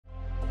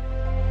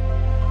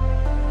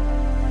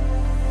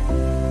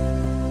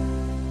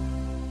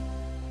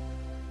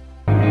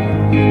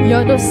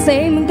You're the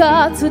same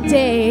God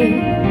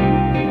today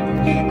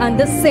and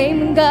the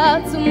same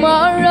God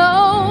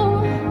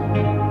tomorrow.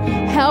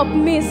 Help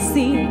me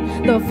see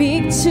the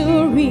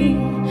victory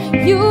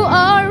you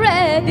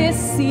already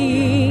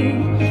see.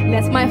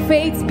 Let my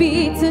faith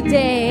be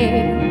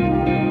today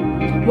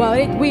what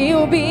it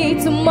will be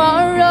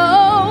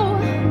tomorrow,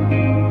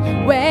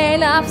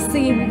 when I've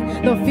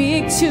seen the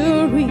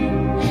victory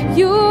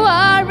you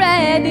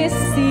already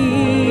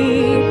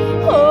see.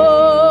 Oh,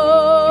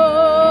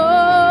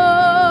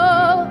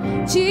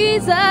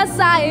 Jesus,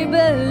 I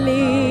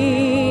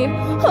believe.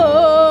 Oh,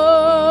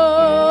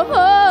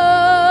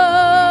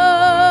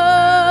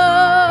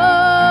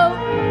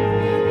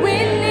 we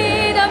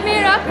need a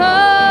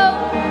miracle.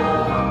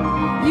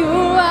 You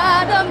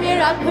are the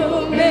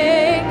miracle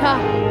maker,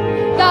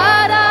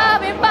 God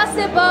of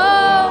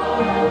impossible.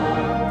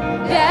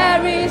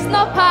 There is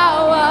no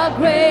power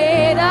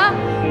greater,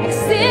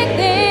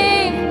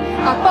 exceeding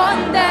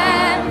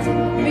abundant,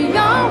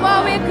 beyond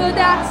what we could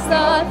ask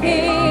or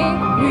think.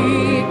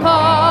 We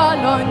call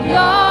on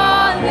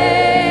your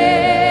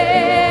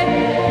name.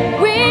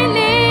 We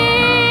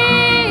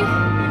need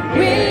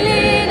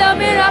a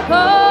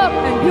miracle,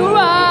 and you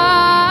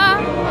are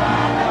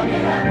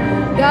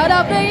God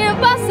of the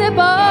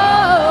impossible.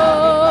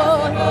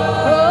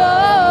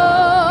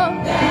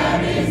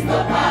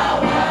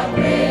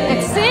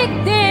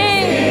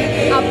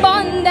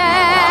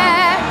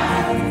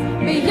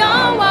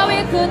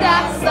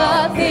 That's the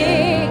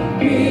thing.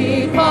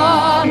 We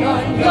call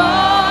on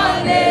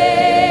your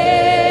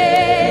name,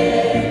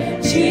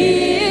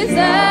 Jesus.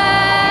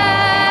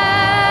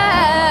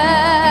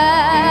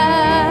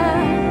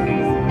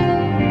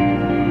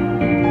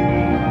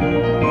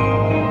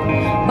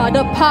 By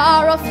the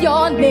power of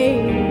your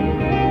name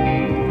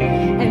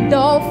and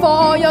all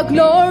for your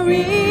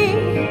glory,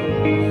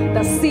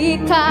 the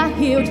sick are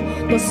healed,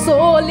 the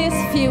soul is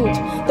filled,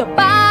 the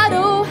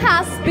battle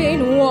has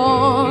been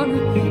won.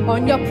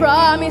 On your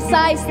promise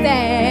I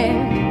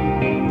stand,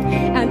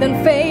 and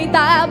in faith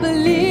I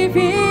believe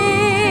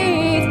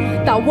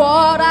it, that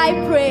what I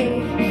pray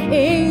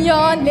in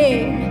your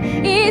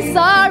name is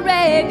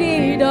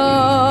already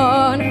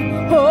done.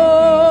 Oh,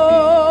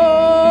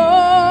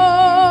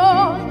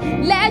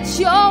 let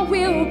your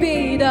will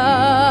be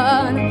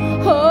done.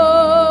 Oh,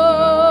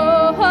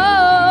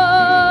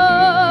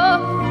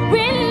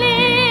 we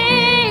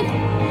need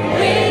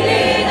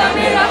a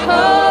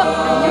miracle.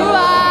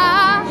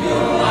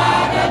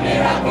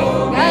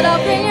 God of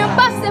the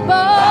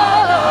impossible.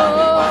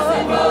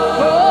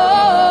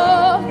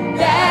 Oh,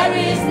 there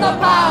is no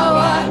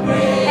power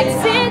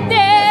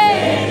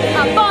exceeding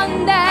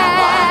abundant,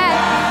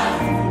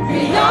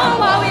 beyond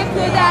what we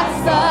could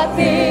ask or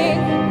think.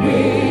 We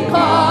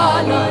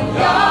call on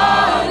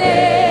your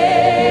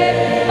name.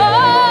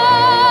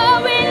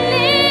 Oh, we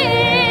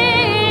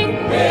need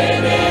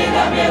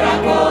a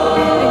miracle.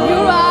 And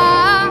you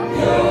are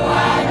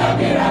the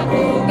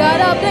miracle, God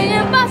of the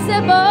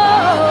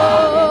impossible.